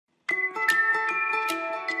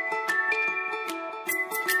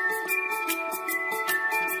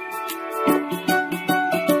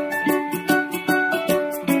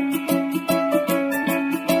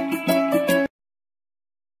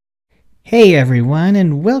Hey everyone,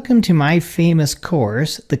 and welcome to my famous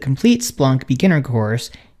course, the Complete Splunk Beginner Course,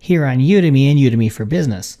 here on Udemy and Udemy for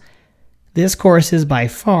Business. This course is by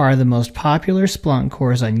far the most popular Splunk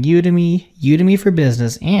course on Udemy, Udemy for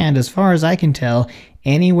Business, and as far as I can tell,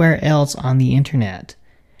 anywhere else on the internet.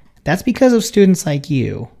 That's because of students like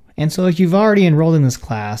you, and so if you've already enrolled in this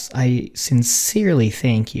class, I sincerely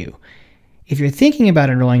thank you. If you're thinking about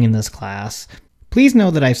enrolling in this class, please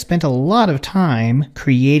know that I've spent a lot of time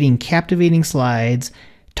creating captivating slides,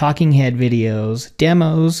 talking head videos,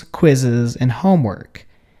 demos, quizzes, and homework.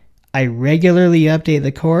 I regularly update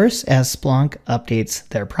the course as Splunk updates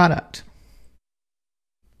their product.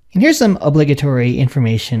 And here's some obligatory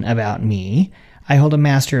information about me. I hold a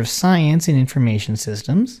Master of Science in Information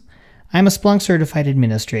Systems. I'm a Splunk Certified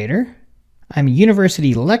Administrator. I'm a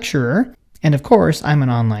university lecturer. And of course, I'm an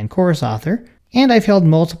online course author. And I've held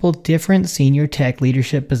multiple different senior tech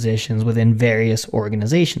leadership positions within various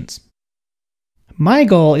organizations. My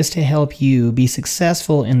goal is to help you be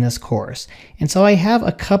successful in this course, and so I have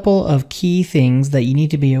a couple of key things that you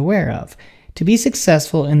need to be aware of. To be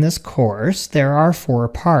successful in this course, there are 4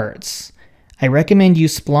 parts. I recommend you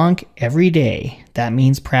Splunk every day. That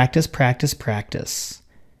means practice, practice, practice.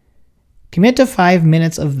 Commit to 5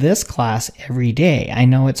 minutes of this class every day. I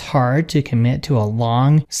know it's hard to commit to a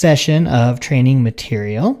long session of training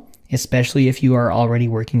material, especially if you are already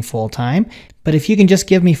working full-time, but if you can just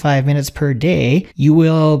give me 5 minutes per day, you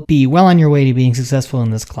will be well on your way to being successful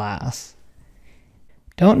in this class.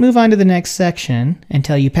 Don't move on to the next section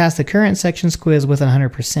until you pass the current section's quiz with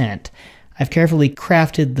 100%. I've carefully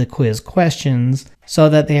crafted the quiz questions so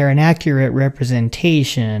that they are an accurate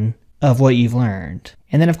representation of what you've learned.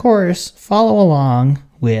 And then of course, follow along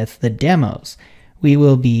with the demos. We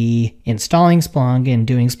will be installing Splunk and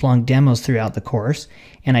doing Splunk demos throughout the course,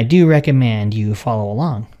 and I do recommend you follow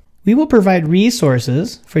along. We will provide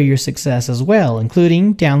resources for your success as well,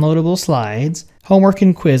 including downloadable slides, homework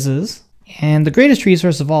and quizzes, and the greatest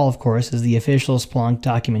resource of all, of course, is the official Splunk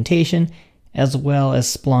documentation, as well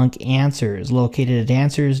as Splunk Answers, located at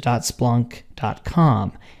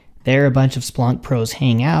answers.splunk.com. There, a bunch of Splunk pros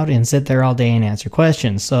hang out and sit there all day and answer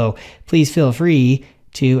questions, so please feel free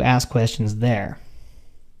to ask questions there.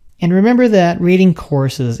 And remember that rating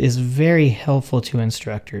courses is very helpful to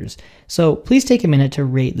instructors, so please take a minute to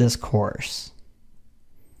rate this course.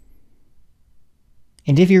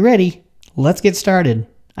 And if you're ready, let's get started.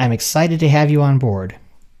 I'm excited to have you on board.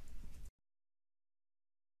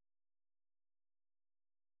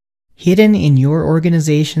 Hidden in your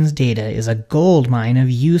organization's data is a goldmine of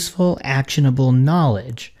useful, actionable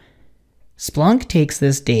knowledge. Splunk takes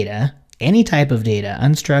this data, any type of data,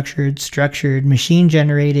 unstructured, structured,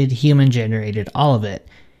 machine-generated, human-generated, all of it,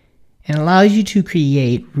 and allows you to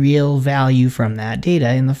create real value from that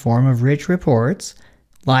data in the form of rich reports,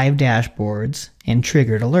 live dashboards, and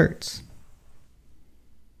triggered alerts.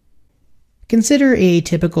 Consider a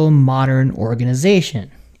typical modern organization.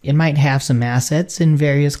 It might have some assets in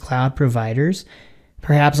various cloud providers,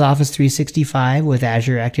 perhaps Office 365 with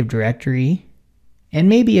Azure Active Directory, and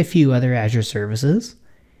maybe a few other Azure services.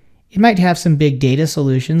 It might have some big data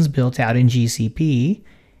solutions built out in GCP,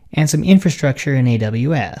 and some infrastructure in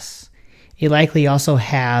AWS. It likely also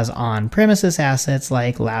has on-premises assets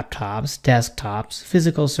like laptops, desktops,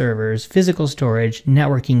 physical servers, physical storage,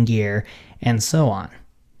 networking gear, and so on.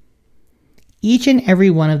 Each and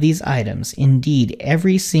every one of these items, indeed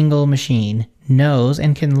every single machine, knows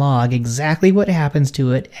and can log exactly what happens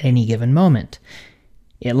to it at any given moment.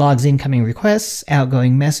 It logs incoming requests,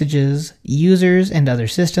 outgoing messages, users and other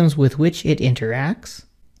systems with which it interacts,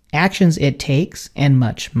 actions it takes, and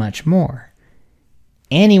much, much more.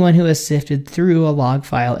 Anyone who has sifted through a log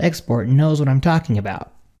file export knows what I'm talking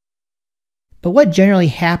about. But what generally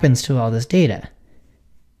happens to all this data?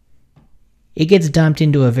 It gets dumped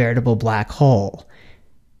into a veritable black hole.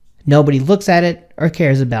 Nobody looks at it or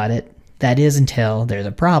cares about it. That is until there's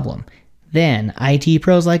a problem. Then, IT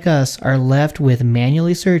pros like us are left with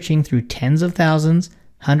manually searching through tens of thousands,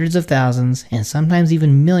 hundreds of thousands, and sometimes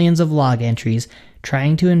even millions of log entries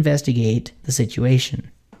trying to investigate the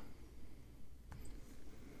situation.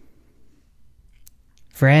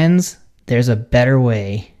 Friends, there's a better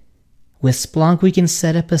way. With Splunk, we can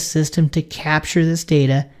set up a system to capture this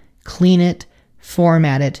data, clean it,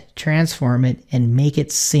 format it, transform it, and make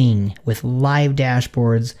it sing with live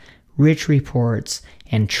dashboards, rich reports,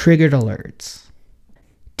 and triggered alerts.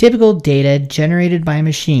 Typical data generated by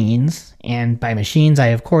machines, and by machines I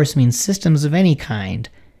of course mean systems of any kind,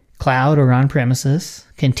 cloud or on-premises,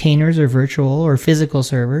 containers or virtual or physical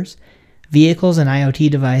servers, vehicles and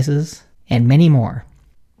IoT devices, and many more.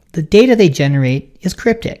 The data they generate is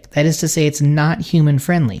cryptic. That is to say, it's not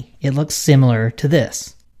human-friendly. It looks similar to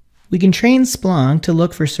this. We can train Splunk to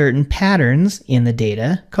look for certain patterns in the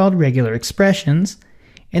data, called regular expressions,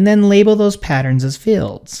 and then label those patterns as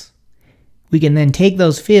fields. We can then take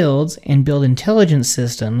those fields and build intelligence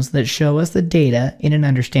systems that show us the data in an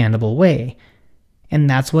understandable way. And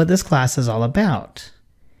that's what this class is all about.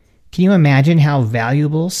 Can you imagine how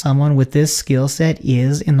valuable someone with this skill set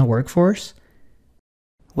is in the workforce?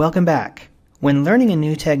 Welcome back. When learning a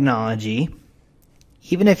new technology,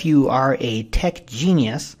 even if you are a tech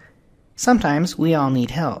genius, sometimes we all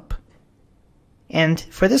need help. And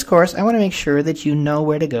for this course, I want to make sure that you know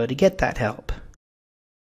where to go to get that help.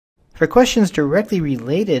 For questions directly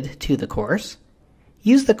related to the course,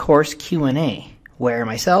 use the course Q&A, where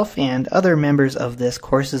myself and other members of this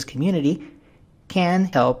course's community can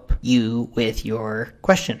help you with your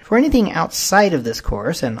question. For anything outside of this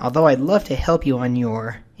course, and although I'd love to help you on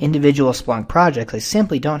your individual Splunk projects, I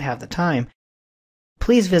simply don't have the time,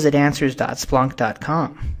 please visit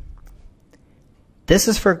answers.Splunk.com. This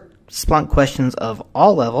is for Splunk questions of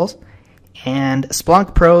all levels, and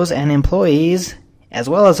Splunk pros and employees, as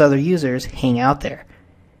well as other users, hang out there.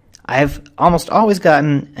 I've almost always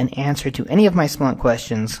gotten an answer to any of my Splunk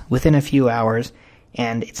questions within a few hours,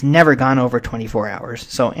 and it's never gone over 24 hours.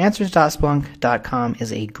 So answers.Splunk.com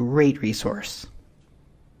is a great resource.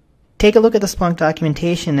 Take a look at the Splunk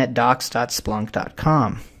documentation at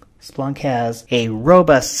docs.Splunk.com. Splunk has a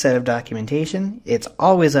robust set of documentation. It's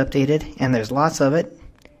always updated, and there's lots of it.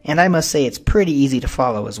 And I must say it's pretty easy to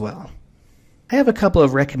follow as well. I have a couple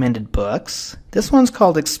of recommended books. This one's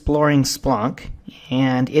called Exploring Splunk,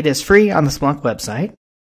 and it is free on the Splunk website.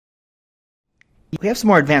 We have some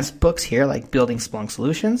more advanced books here, like Building Splunk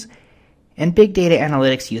Solutions and Big Data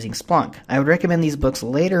Analytics Using Splunk. I would recommend these books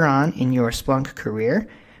later on in your Splunk career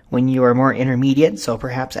when you are more intermediate, so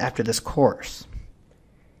perhaps after this course.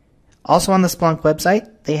 Also on the Splunk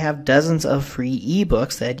website, they have dozens of free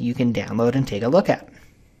ebooks that you can download and take a look at.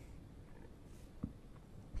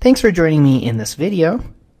 Thanks for joining me in this video.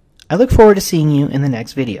 I look forward to seeing you in the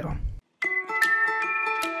next video.